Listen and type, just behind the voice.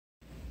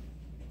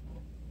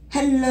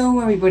Hello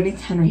everybody,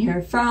 it's Henry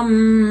here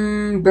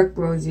from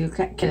Brickheadz.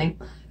 Okay, kidding.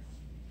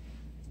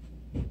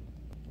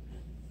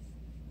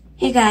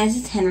 Hey guys,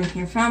 it's Henry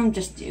here from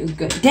Just Do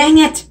Good. Dang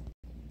it!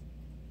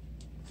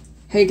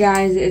 Hey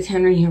guys, it's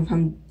Henry here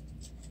from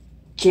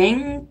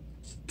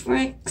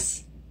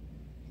Bricks.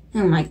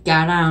 Oh my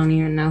god, I don't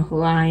even know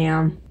who I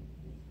am.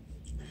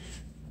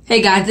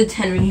 Hey guys, it's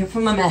Henry here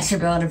from a Master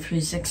Builder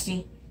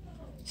 360.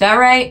 Is that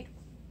right?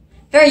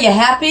 Are you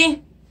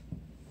happy?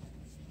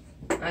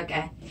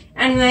 Okay.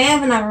 Anyway, I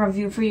have another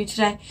review for you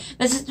today.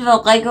 This is the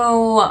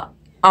Lego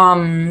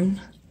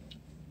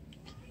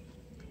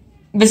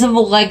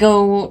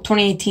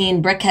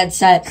 2018 Brickheadz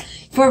set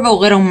for the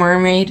Little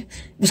Mermaid.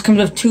 This comes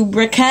with 2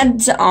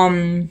 Brickheadz.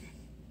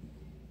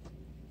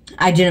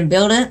 I didn't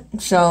build it,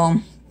 so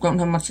don't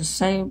have much to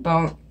say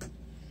about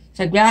it's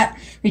like that.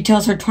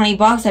 Retails for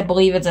 $20. I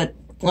believe it's a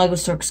Lego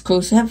store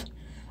exclusive.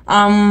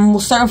 We'll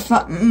start with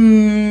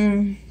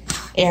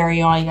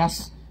Ariel, I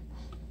guess.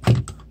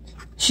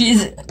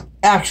 She's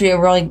actually a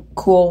really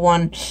cool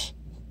one.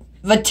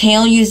 The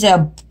tail uses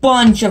a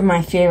bunch of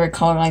my favorite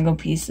color Lego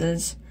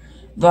pieces.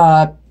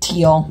 The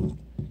teal.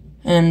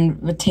 And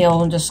the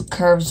tail just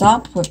curves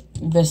up with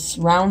this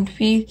round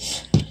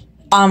piece.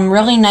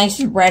 Really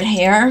nice red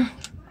hair.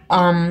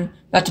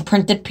 That's a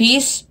printed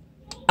piece.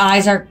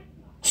 Eyes are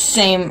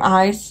same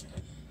eyes.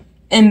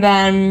 And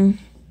then,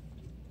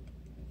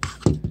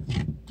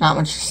 not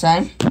much to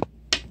say.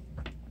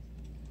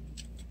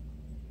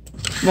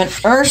 Then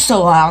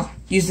Ursula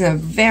uses a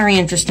very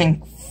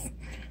interesting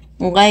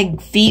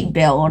feet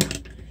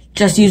build.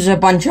 Just uses a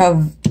bunch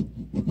of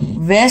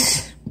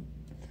this,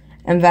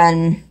 and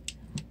then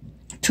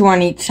 2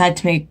 on each side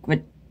to make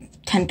with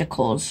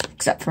tentacles,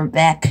 except for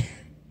back.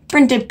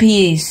 Printed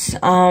piece.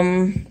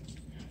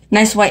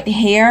 Nice white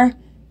hair.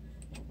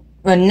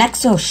 The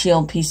Nexo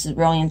shield piece is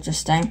really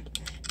interesting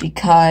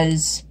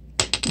because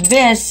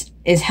this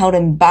is held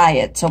in by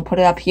it. So put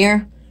it up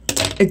here.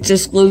 It's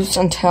just loose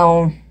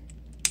until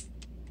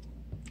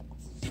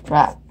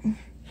that.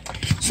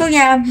 So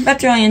yeah,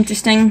 that's really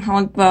interesting.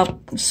 I like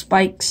the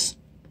spikes.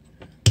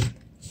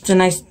 It's a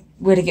nice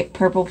way to get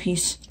purple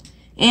piece.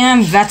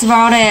 And that's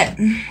about it.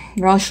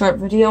 Really short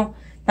video.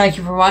 Thank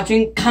you for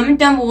watching. Comment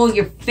down below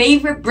your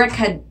favorite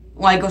Brickhead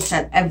Lego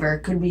set ever.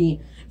 Could be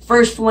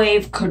first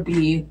wave, could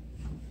be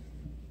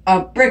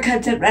a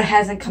Brickhead set that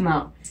hasn't come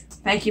out.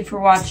 Thank you for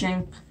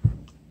watching.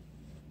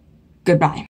 Goodbye.